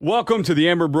Welcome to the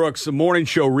Amber Brooks Morning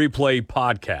Show Replay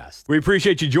Podcast. We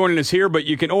appreciate you joining us here, but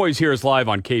you can always hear us live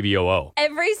on KVOO.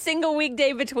 Every single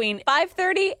weekday between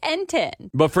 5:30 and 10.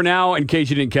 But for now, in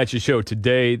case you didn't catch the show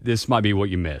today, this might be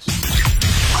what you missed.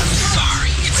 I'm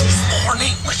sorry, it's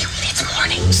morning. What do you mean it's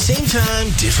morning? Same time,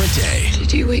 different day.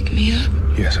 Did you wake me up?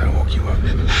 Yes, I woke you up.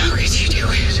 How could you do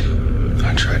it?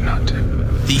 I tried not to.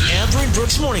 The Amber and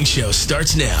Brooks Morning Show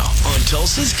starts now on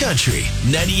Tulsa's Country,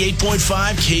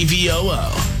 98.5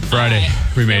 KVOO. Friday.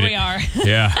 We made Here it. we are.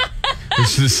 Yeah.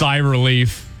 This is a sigh of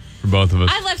relief for both of us.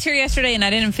 I left here yesterday and I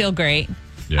didn't feel great.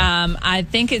 Yeah. I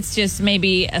think it's just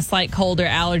maybe a slight cold or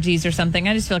allergies or something.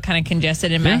 I just feel kind of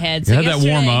congested in my head. You had that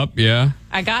warm up, yeah.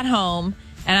 I got home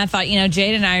and I thought,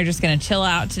 Jade and I are just going to chill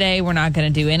out today. We're not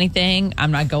going to do anything.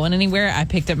 I'm not going anywhere. I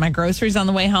picked up my groceries on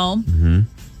the way home. Mm-hmm.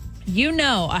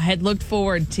 I had looked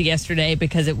forward to yesterday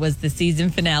because it was the season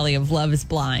finale of Love is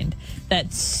Blind.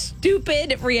 That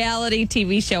stupid reality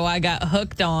TV show I got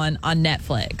hooked on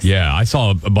Netflix. Yeah, I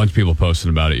saw a bunch of people posting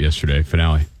about it yesterday,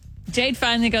 finale. Jade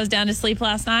finally goes down to sleep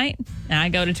last night, and I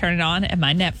go to turn it on, and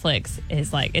my Netflix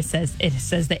is like, it says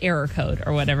the error code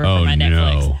or whatever for my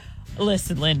Netflix. No.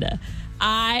 Listen, Linda,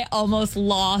 I almost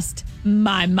lost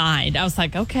my mind. I was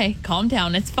like, okay, calm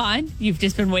down. It's fine. You've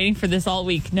just been waiting for this all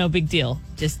week. No big deal.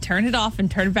 Just turn it off and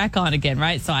turn it back on again,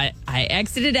 right? So I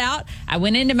exited out. I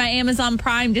went into my Amazon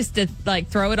Prime just to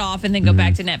throw it off and then go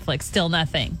back to Netflix. Still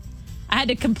nothing. I had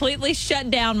to completely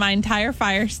shut down my entire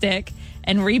Fire Stick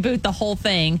and reboot the whole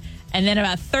thing. And then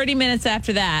about 30 minutes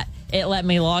after that, it let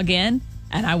me log in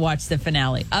and I watched the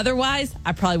finale. Otherwise,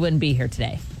 I probably wouldn't be here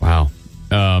today. Wow.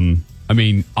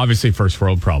 Obviously first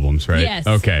world problems, right? Yes.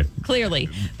 Okay. Clearly.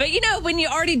 But when you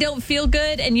already don't feel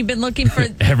good and you've been looking for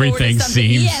Everything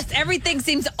seems... Yes, everything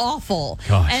seems awful.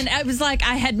 Gosh. And I was like,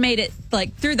 I had made it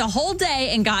through the whole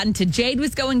day and gotten to Jade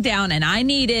was going down and I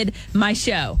needed my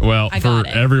show. Well, I for got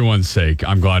it. everyone's sake,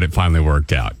 I'm glad it finally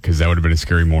worked out because that would have been a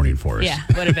scary morning for us. Yeah,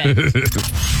 would have been.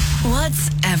 What's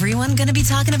everyone going to be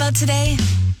talking about today?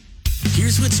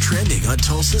 Here's what's trending on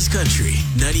Tulsa's Country,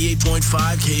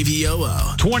 98.5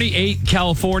 KVOO. 28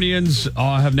 Californians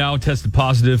have now tested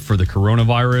positive for the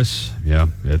coronavirus. Yeah,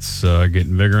 it's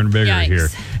getting bigger and bigger Yikes. here.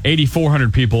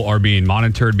 8,400 people are being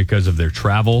monitored because of their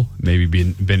travel, maybe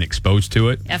been exposed to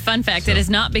it. A fun fact, it is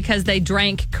not because they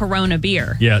drank Corona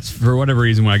beer. Yeah, it's for whatever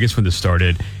reason, when this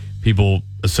started, people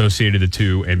associated the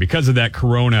two, and because of that,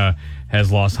 Corona has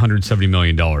lost $170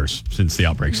 million since the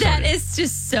outbreak started. That is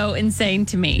just so insane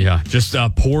to me. Yeah, just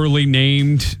a poorly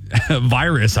named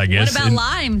virus, I guess. What about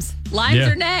limes? Limes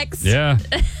are next. Yeah.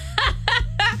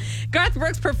 Garth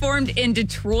Brooks performed in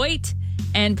Detroit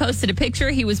and posted a picture.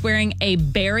 He was wearing a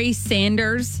Barry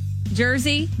Sanders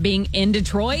jersey, being in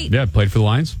Detroit. Yeah, played for the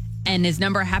Lions. And his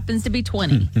number happens to be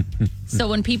 20. So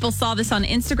when people saw this on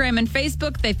Instagram and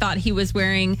Facebook, they thought he was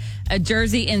wearing a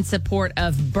jersey in support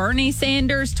of Bernie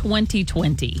Sanders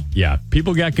 2020. Yeah,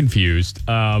 people got confused.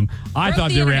 I thought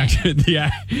the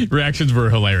reactions were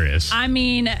hilarious. I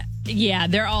mean, yeah,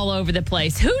 they're all over the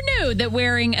place. Who knew that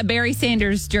wearing a Barry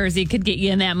Sanders jersey could get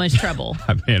you in that much trouble?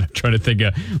 Man, I'm trying to think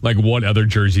of what other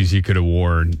jerseys he could have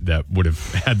worn that would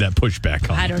have had that pushback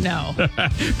on. I don't know.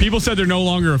 People said they're no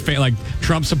longer a fan. Like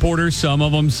Trump supporters, some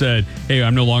of them said, "Hey,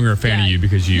 I'm no longer a fan of you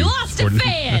because you lost a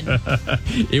fan."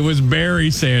 It was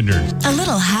Barry Sanders. A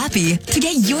little happy to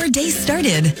get your day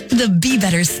started. The Be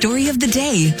Better story of the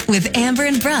day with Amber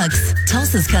and Brooks.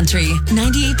 Tulsa's Country,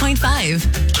 98.5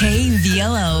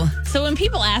 KVOO. So when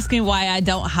people ask me why I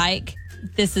don't hike,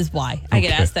 this is why. I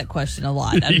get asked that question a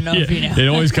lot. I don't know if you know. It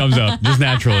always comes up, just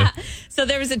naturally. So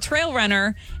there was a trail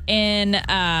runner in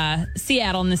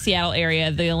Seattle, in the Seattle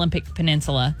area, the Olympic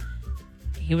Peninsula.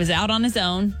 He was out on his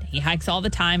own. He hikes all the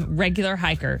time, regular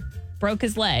hiker. Broke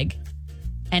his leg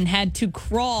and had to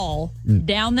crawl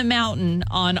down the mountain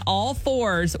on all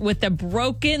fours with a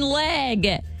broken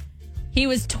leg. He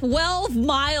was 12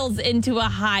 miles into a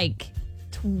hike.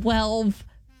 12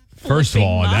 First of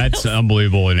all, miles. that's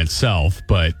unbelievable in itself,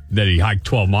 but that he hiked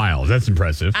 12 miles, that's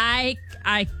impressive. I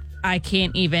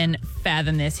can't even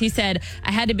fathom this. He said,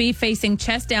 I had to be facing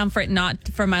chest down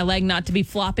for my leg not to be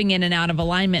flopping in and out of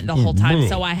alignment the whole time,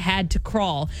 so I had to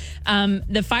crawl.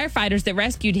 The firefighters that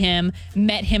rescued him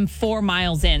met him 4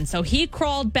 miles in, so he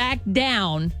crawled back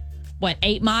down,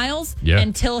 8 miles? Yeah.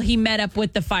 Until he met up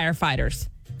with the firefighters.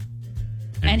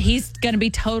 And he's going to be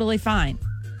totally fine.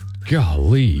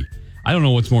 Golly. I don't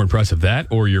know what's more impressive, that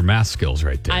or your math skills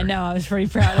right there. I know. I was pretty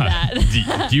proud of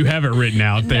that. Do you have it written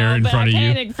out there in front of I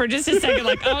you? panicked for just a second,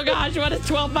 oh gosh, what is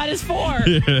 12 minus 4?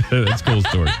 Yeah, that's a cool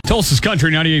story. Tulsa's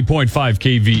Country, 98.5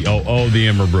 KVOO, the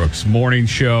Amber Brooks morning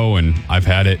show, and I've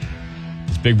had it.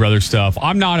 It's Big Brother stuff.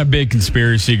 I'm not a big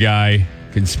conspiracy guy.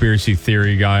 conspiracy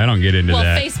theory guy. I don't get into Well,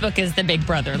 that. Facebook is the big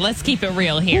brother. Let's keep it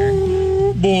real here.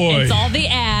 Oh, boy. It's all the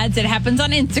ads. It happens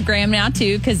on Instagram now,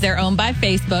 too, because they're owned by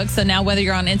Facebook. So now whether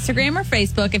you're on Instagram or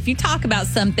Facebook, if you talk about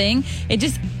something, it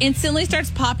just instantly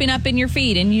starts popping up in your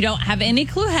feed, and you don't have any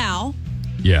clue how.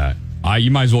 Yeah.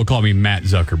 You might as well call me Matt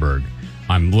Zuckerberg.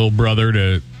 I'm little brother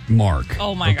to Mark.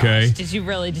 Oh, my gosh. Did you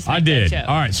really just make I did. that joke?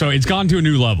 All right. So it's gone to a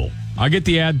new level. I get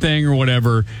the ad thing or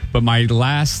whatever, but my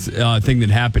last thing that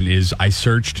happened is I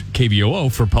searched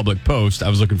KVOO for public post. I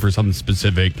was looking for something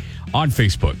specific on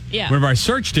Facebook. Yeah. Whenever I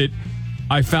searched it,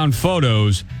 I found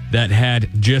photos that had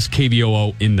just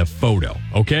KVOO in the photo.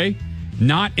 Okay?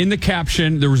 Not in the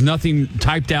caption. There was nothing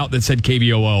typed out that said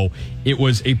KVOO. It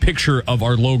was a picture of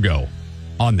our logo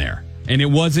on there. And it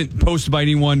wasn't posted by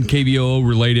anyone KVOO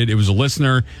related. It was a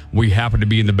listener. We happened to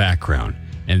be in the background.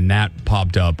 And that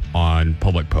popped up on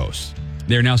public posts.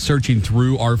 They're now searching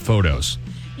through our photos.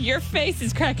 Your face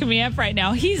is cracking me up right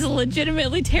now. He's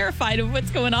legitimately terrified of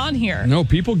what's going on here. No,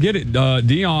 people get it.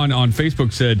 Dion on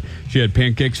Facebook said she had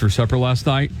pancakes for supper last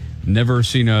night. Never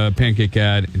seen a pancake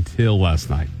ad until last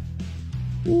night.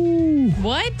 Ooh.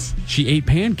 What? She ate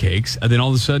pancakes, and then all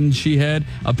of a sudden she had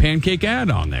a pancake ad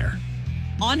on there.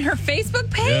 On her Facebook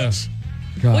page? Yeah.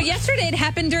 Well, Gosh. yesterday it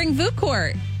happened during VU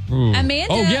Court. Ooh. Amanda,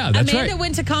 Oh, yeah, that's Amanda right.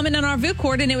 went to comment on our VU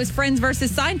Court, and it was Friends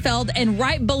versus Seinfeld. And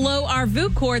right below our VU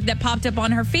Court that popped up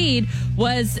on her feed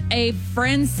was a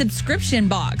Friends subscription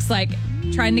box, like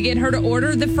trying to get her to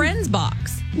order the Friends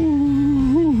box.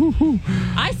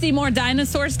 I see more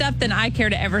dinosaur stuff than I care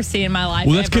to ever see in my life.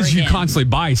 Well, that's because you again. constantly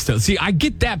buy stuff. See, I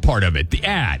get that part of it, the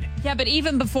ad. Yeah, but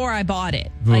even before I bought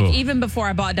it, Ugh. even before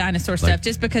I bought dinosaur stuff,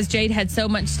 just because Jade had so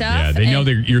much stuff. Yeah, they know and-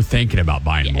 that you're thinking about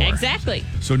buying Yeah, more. exactly.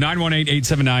 So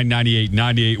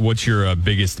 918-879-9898, what's your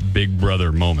biggest Big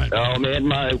Brother moment? Oh man,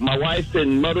 my wife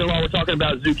and mother-in-law were talking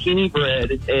about zucchini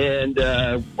bread, and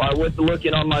I went to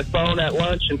looking on my phone at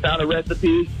lunch and found a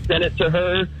recipe, sent it to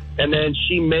her, and then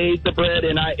she made the bread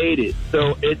and I ate it.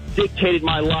 So it dictated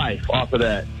my life off of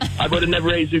that. I would have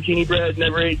never ate zucchini bread,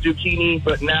 never ate zucchini,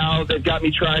 but now they've got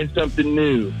me trying something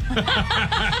new.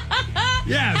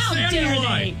 Yeah, How stay out of dare your they?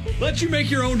 line. Let you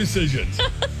make your own decisions.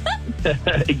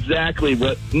 Exactly,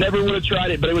 but never would have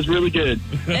tried it, but it was really good.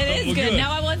 It is Well, good. good.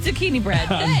 Now I want zucchini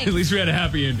bread. At Thanks. least we had a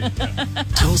happy ending.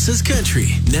 Tulsa's Country,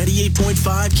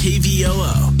 98.5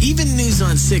 KVOO. Even News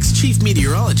on 6 Chief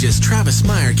Meteorologist Travis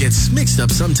Meyer gets mixed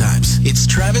up sometimes. It's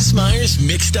Travis Meyer's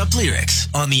Mixed Up Lyrics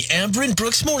on the Amber and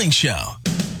Brooks Morning Show.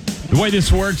 The way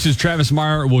this works is Travis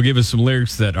Meyer will give us some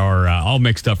lyrics that are all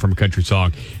mixed up from a country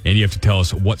song, and you have to tell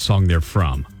us what song they're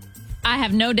from. I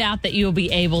have no doubt that you will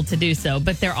be able to do so,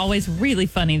 but they're always really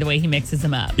funny the way he mixes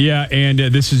them up. Yeah, and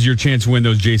this is your chance to win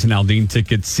those Jason Aldean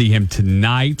tickets. See him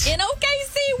tonight, In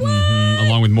OKC, what?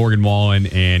 along with Morgan Wallen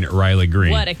and Riley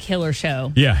Green. What a killer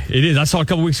show. Yeah, it is. I saw it a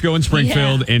couple weeks ago in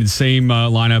Springfield, and same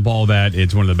lineup, all that.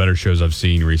 It's one of the better shows I've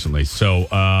seen recently. So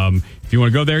if you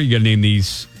want to go there, you got to name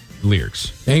these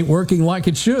lyrics. Ain't working like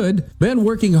it should. Been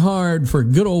working hard for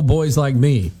good old boys like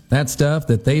me. That stuff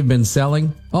that they've been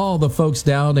selling, all the folks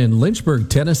down in Lynchburg,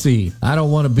 Tennessee. I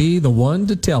don't want to be the one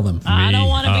to tell them. I don't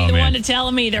want to be Oh, the man. one to tell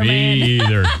him either, Me man.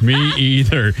 either. Me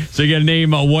either. So you got to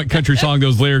name what country song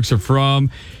those lyrics are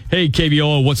from. Hey,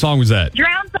 KVOO, what song was that?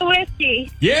 Drown the whiskey.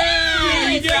 Yeah,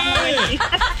 you got it.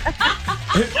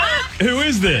 Who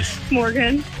is this?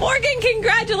 Morgan. Morgan,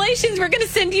 congratulations. We're going to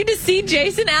send you to see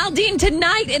Jason Aldean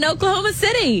tonight in Oklahoma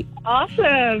City.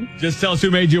 Awesome. Just tell us who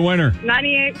made you a winner.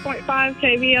 98.5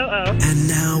 KVOO. And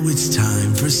now it's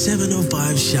time for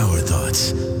 705 Shower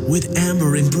Thoughts with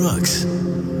Amber and Brooks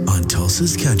on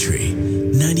Tulsa's Country,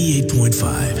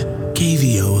 98.5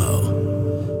 KVOO.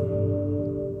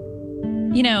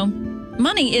 You know,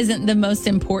 money isn't the most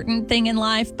important thing in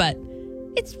life, but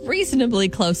it's reasonably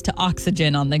close to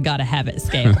oxygen on the gotta have it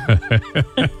scale.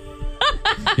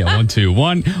 Yeah, 1, 2,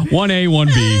 1, 1A,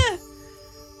 1B.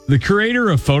 The creator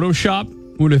of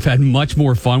Photoshop would have had much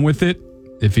more fun with it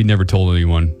if he never told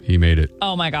anyone he made it.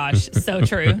 Oh my gosh, so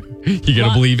true. You got to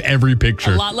Lot- believe every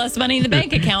picture. A lot less money in the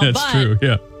bank account, That's but true,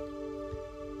 yeah.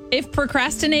 if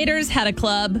procrastinators had a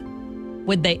club,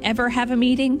 would they ever have a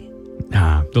meeting?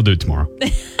 Nah, they'll do it tomorrow.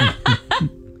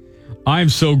 I am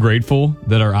so grateful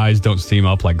that our eyes don't steam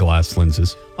up like glass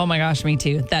lenses. Oh my gosh, me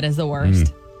too. That is the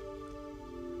worst.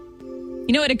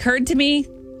 You know, it occurred to me,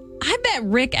 I bet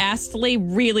Rick Astley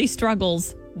really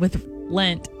struggles with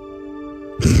Lent.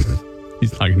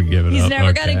 He's not going to give it He's up.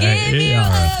 never gonna give you Yeah, all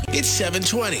right. up. It's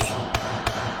 720.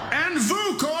 And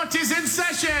VU Court is in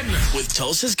session. with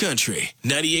Tulsa's Country,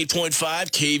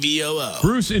 98.5 KVOO.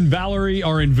 Bruce and Valerie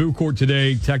are in VU court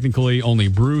today. Technically, only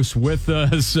Bruce with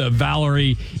us.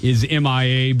 Valerie is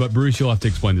MIA, but Bruce, you'll have to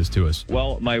explain this to us.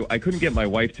 Well, I couldn't get my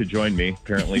wife to join me.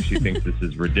 Apparently, she thinks this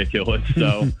is ridiculous.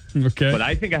 So, Okay. But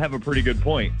I think I have a pretty good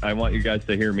point. I want you guys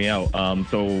to hear me out.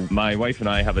 So my wife and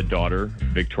I have a daughter,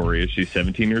 Victoria. She's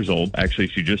 17 years old. Actually,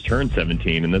 she just turned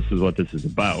 17, and this is what this is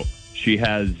about. She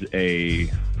has a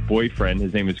boyfriend.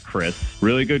 His name is Chris.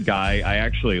 Really good guy. I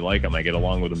actually like him. I get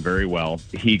along with him very well.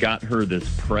 He got her this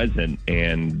present,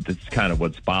 and that's kind of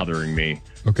what's bothering me.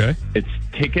 Okay. It's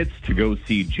tickets to go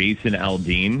see Jason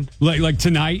Aldean. Like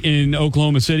tonight in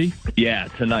Oklahoma City? Yeah,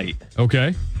 tonight.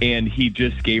 Okay. And he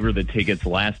just gave her the tickets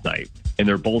last night. And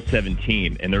they're both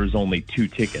 17, and there's only 2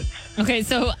 tickets. Okay,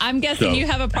 so I'm guessing you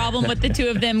have a problem with the two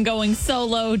of them going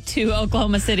solo to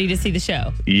Oklahoma City to see the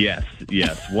show. Yes.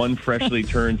 One freshly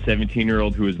turned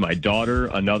 17-year-old who is my daughter,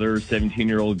 another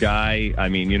 17-year-old guy. I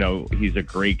mean, he's a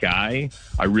great guy.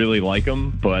 I really like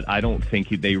him, but I don't think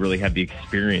they really have the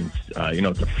experience.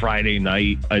 It's a Friday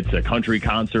night. It's a country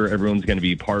concert. Everyone's going to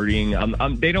be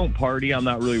partying. They don't party. I'm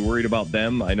not really worried about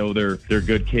them. I know they're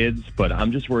good kids, but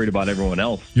I'm just worried about everyone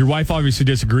else. Your wife obviously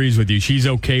disagrees with you. She's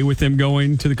okay with them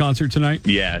going to the concert tonight?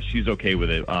 Yeah, she's okay with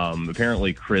it.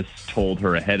 Apparently, Chris told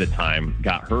her ahead of time,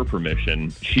 got her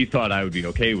permission. She thought I would be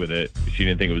okay with it. She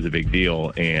didn't think it was a big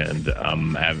deal, and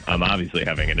I'm obviously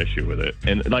having an issue with it.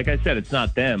 And like I said, it's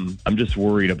not them. I'm just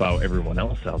worried about everyone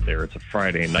else out there. It's a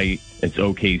Friday night. It's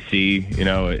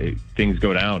OKC. Things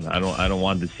go down. I don't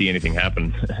want to see anything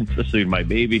happen, especially to my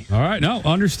baby. All right, no,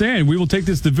 understand. We will take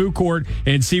this to VU court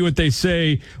and see what they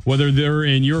say, whether they're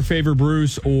in your favor,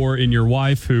 Bruce, or in your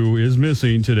wife, who is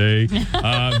missing today,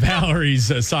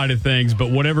 Valerie's side of things.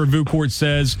 But whatever VU court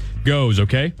says goes,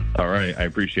 okay? All right, I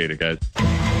appreciate it, guys.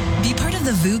 Be part of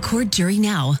the VU court jury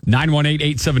now.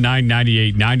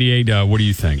 918-879-9898. What do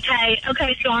you think?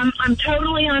 Okay, so I'm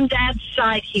totally on Dad's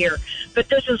side here, but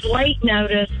this is late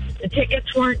notice. The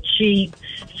tickets weren't cheap.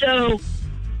 So,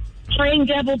 playing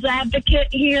devil's advocate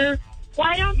here,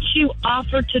 why don't you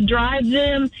offer to drive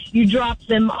them? You drop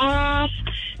them off,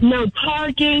 no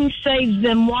parking, saves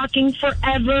them walking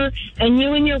forever, and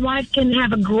you and your wife can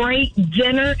have a great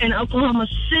dinner in Oklahoma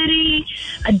City,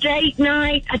 a date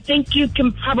night. I think you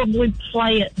can probably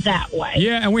play it that way.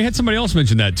 Yeah, and we had somebody else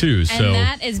mention that too. So. And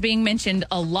that is being mentioned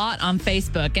a lot on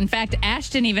Facebook. In fact,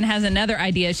 Ashton even has another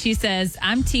idea. She says,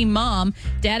 I'm team mom.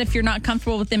 Dad, if you're not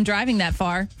comfortable with them driving that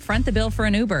far, front the bill for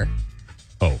an Uber.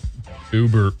 Oh,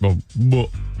 Uber.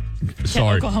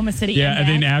 Sorry. Oklahoma City. Yeah, and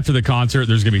then after the concert,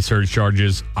 there's going to be surge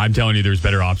charges. I'm telling you, there's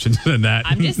better options than that.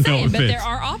 I'm just saying, No but offense. there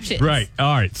are options. Right.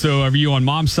 All right. So are you on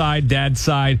mom's side, dad's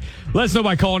side? Let us know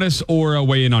by calling us or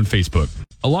weigh in on Facebook.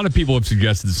 A lot of people have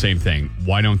suggested the same thing.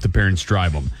 Why don't the parents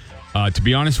drive them? To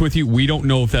be honest with you, we don't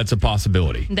know if that's a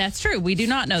possibility. That's true. We do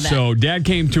not know that. So dad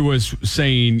came to us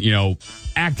saying,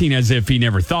 acting as if he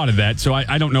never thought of that. So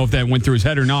I don't know if that went through his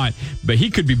head or not, but he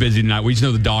could be busy tonight. We just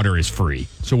know the daughter is free.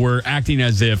 So we're acting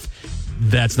as if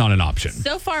that's not an option.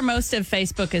 So far, most of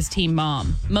Facebook is team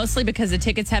mom, mostly because the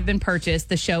tickets have been purchased.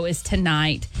 The show is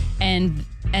tonight. And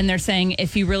they're saying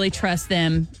if you really trust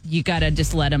them, you got to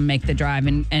just let them make the drive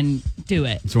and do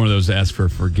it. It's one of those ask for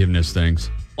forgiveness things.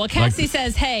 Well, Cassie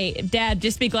says, hey, Dad,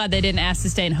 just be glad they didn't ask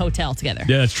to stay in a hotel together.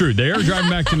 Yeah, that's true. They are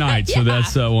driving back tonight, so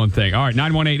that's one thing. All right,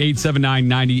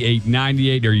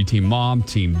 918-879-9898. Are you team mom,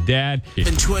 team dad?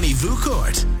 And 20 VU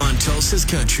Court on Tulsa's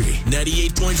Country,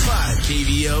 98.5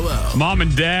 KVOO. Mom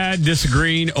and dad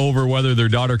disagreeing over whether their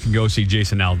daughter can go see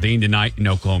Jason Aldean tonight in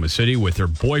Oklahoma City with her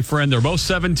boyfriend. They're both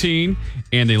 17,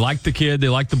 and they like the kid. They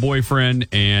like the boyfriend,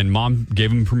 and mom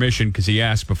gave him permission because he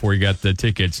asked before he got the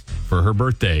tickets for her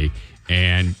birthday.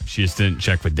 And she just didn't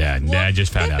check with dad. And dad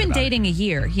just found out They've been about dating a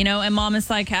year, and mom is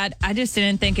like, I just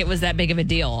didn't think it was that big of a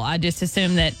deal. I just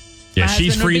assumed that Yeah, my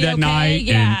she's husband would free be that okay. night,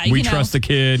 Yeah, and we trust the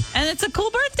kid. And it's a cool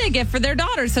birthday gift for their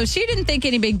daughter. So she didn't think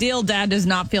any big deal. Dad does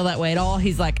not feel that way at all.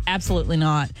 He's like, absolutely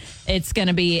not. It's going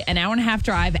to be an hour and a half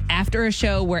drive after a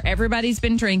show where everybody's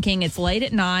been drinking. It's late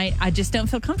at night. I just don't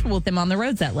feel comfortable with them on the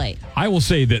roads that late. I will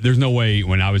say that there's no way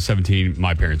when I was 17,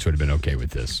 my parents would have been okay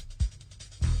with this.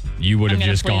 You would have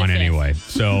just gone anyway.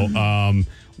 So,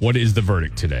 what is the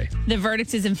verdict today? The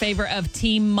verdict is in favor of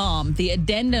Team Mom. The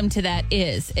addendum to that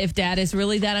is if Dad is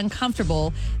really that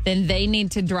uncomfortable, then they need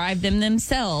to drive them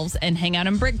themselves and hang out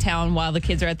in Bricktown while the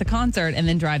kids are at the concert and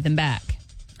then drive them back.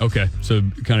 Okay, so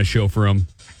kind of chauffeur him.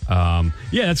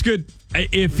 Yeah, that's good.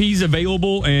 If he's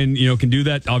available and can do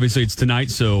that, obviously it's tonight,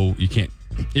 so you can't.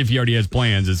 If he already has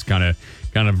plans, it's kind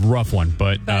of rough one.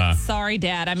 But sorry,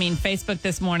 Dad. I mean, Facebook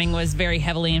this morning was very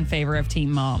heavily in favor of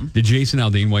Team Mom. Did Jason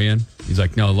Aldean weigh in? He's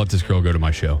like, no, let this girl go to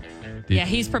my show. Yeah,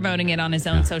 he's promoting it on his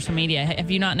own social media.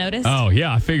 Have you not noticed? Oh,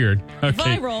 yeah, I figured.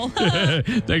 Okay. Viral.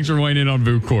 Thanks for weighing in on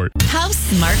Boo Court. How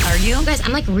smart are you? Guys,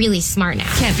 I'm like really smart now.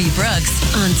 Campy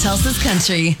Brooks on Tulsa's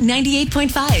Country 98.5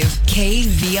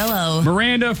 KVOO.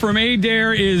 Miranda from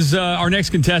Adair is our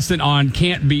next contestant on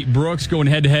Can't Beat Brooks, going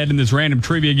head-to-head in this random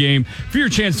trivia game for your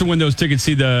chance to win those tickets.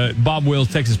 See the Bob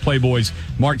Wills Texas Playboys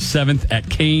March 7th at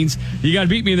Canes. You got to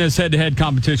beat me in this head-to-head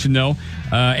competition, though.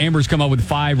 Amber's come up with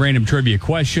 5 random trivia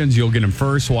questions. You'll get them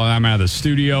first while I'm out of the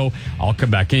studio. I'll come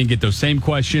back in, get those same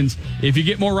questions. If you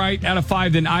get more right out of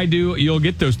 5 than I do, you'll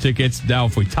get those tickets. Now,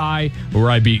 if we tie or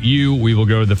I beat you, we will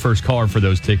go to the first caller for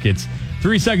those tickets.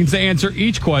 3 seconds to answer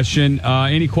each question.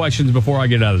 Any questions before I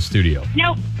get out of the studio?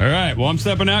 Nope. All right. Well, I'm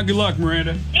stepping out. Good luck,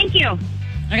 Miranda. Thank you.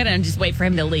 I gotta just wait for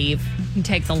him to leave. He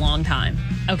takes a long time.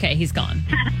 Okay, he's gone.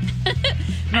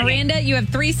 Miranda, you have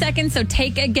 3 seconds, so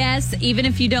take a guess, even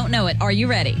if you don't know it. Are you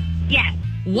ready? Yes.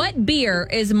 What beer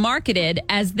is marketed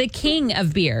as the king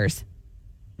of beers?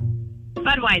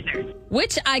 Budweiser.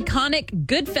 Which iconic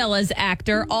Goodfellas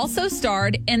actor also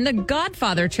starred in the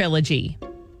Godfather trilogy?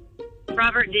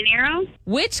 Robert De Niro.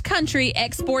 Which country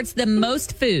exports the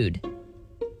most food?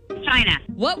 China.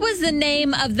 What was the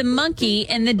name of the monkey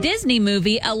in the Disney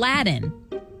movie Aladdin?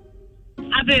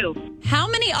 Abu. How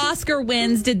many Oscar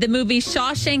wins did the movie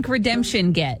Shawshank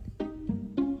Redemption get? 6.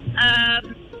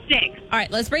 All right,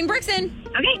 let's bring Brooks in.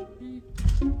 Okay.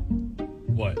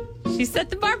 What? She set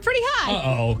the bar pretty high.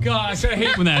 Uh-oh. Gosh, I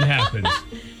hate when that happens.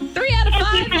 3 out of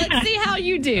 5. Let's see how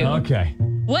you do. Okay.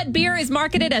 What beer is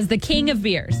marketed as the king of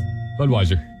beers?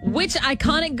 Budweiser. Which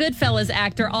iconic Goodfellas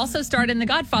actor also starred in the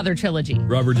Godfather trilogy?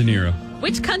 Robert De Niro.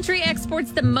 Which country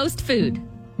exports the most food?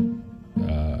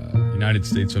 United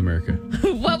States of America.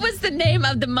 What was the name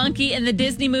of the monkey in the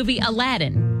Disney movie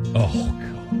Aladdin? Oh,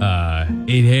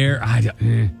 Adair. I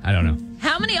don't know.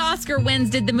 How many Oscar wins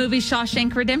did the movie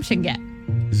Shawshank Redemption get?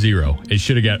 0. It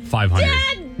should have got 500.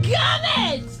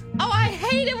 Dadgummit! Oh, I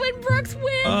hate it when Brooks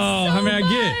wins. Oh, so how many I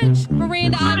get? much.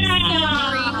 Miranda, I'm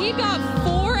sorry. He got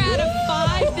 4 out of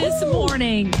 5 this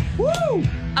morning. Woo!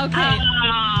 Okay.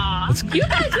 You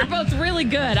guys are both really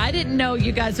good. I didn't know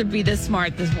you guys would be this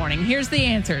smart this morning. Here's the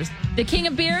answers. The king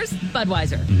of beers,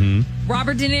 Budweiser. Mm-hmm.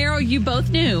 Robert De Niro, you both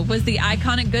knew, was the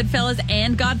iconic Goodfellas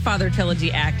and Godfather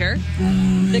trilogy actor.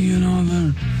 Don't do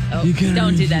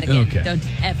that again. Okay.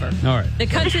 Don't ever. All right. The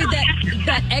country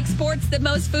that exports the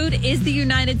most food is the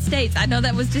United States. I know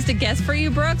that was just a guess for you,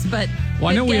 Brooks, but Well,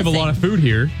 I know we have a lot of food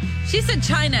here. She said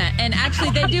China, and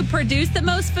actually they do produce the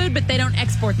most food, but they don't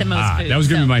export the most food. That was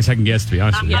going to be my second guess, to be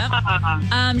honest with you.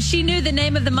 Yep. She knew the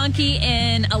name of the monkey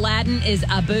in Aladdin is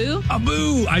Abu.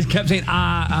 Abu. I kept saying,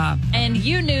 And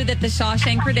you knew that the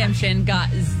Shawshank Redemption got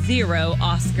 0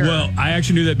 Oscar. Well, I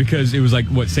actually knew that because it was like,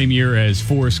 same year as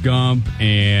Forrest Gump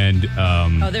and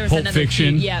there was Pulp another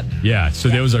Fiction. few, yep. Yeah, so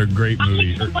those are great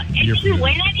movies. Did you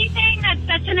win anything? That's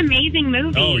such an amazing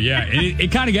movie. Oh, yeah. And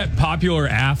it kind of got popular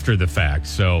after the fact.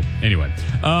 So, anyway.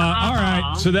 All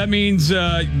right. So that means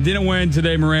didn't win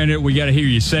today, Miranda. We got to hear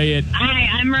you say it. Hi,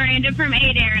 I'm Miranda from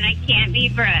Adair, and I can't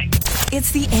beat Brooks.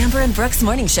 It's the Amber and Brooks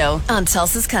Morning Show on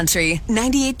Tulsa's Country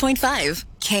 98.5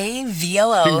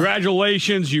 KVOO.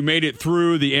 Congratulations. You made it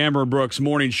through the Amber and Brooks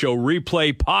Morning Show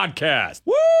replay podcast.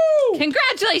 Woo!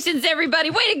 Congratulations, everybody.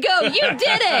 Way to go. You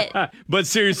did it. But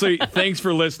seriously, thanks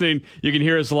for listening. You can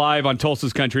hear us live on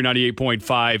Tulsa's Country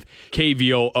 98.5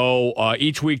 KVOO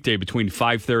each weekday between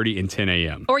 5:30 and 10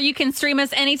 a.m. Or you can stream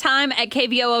us anytime at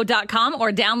kvoo.com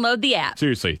or download the app.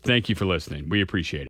 Seriously, thank you for listening. We appreciate it.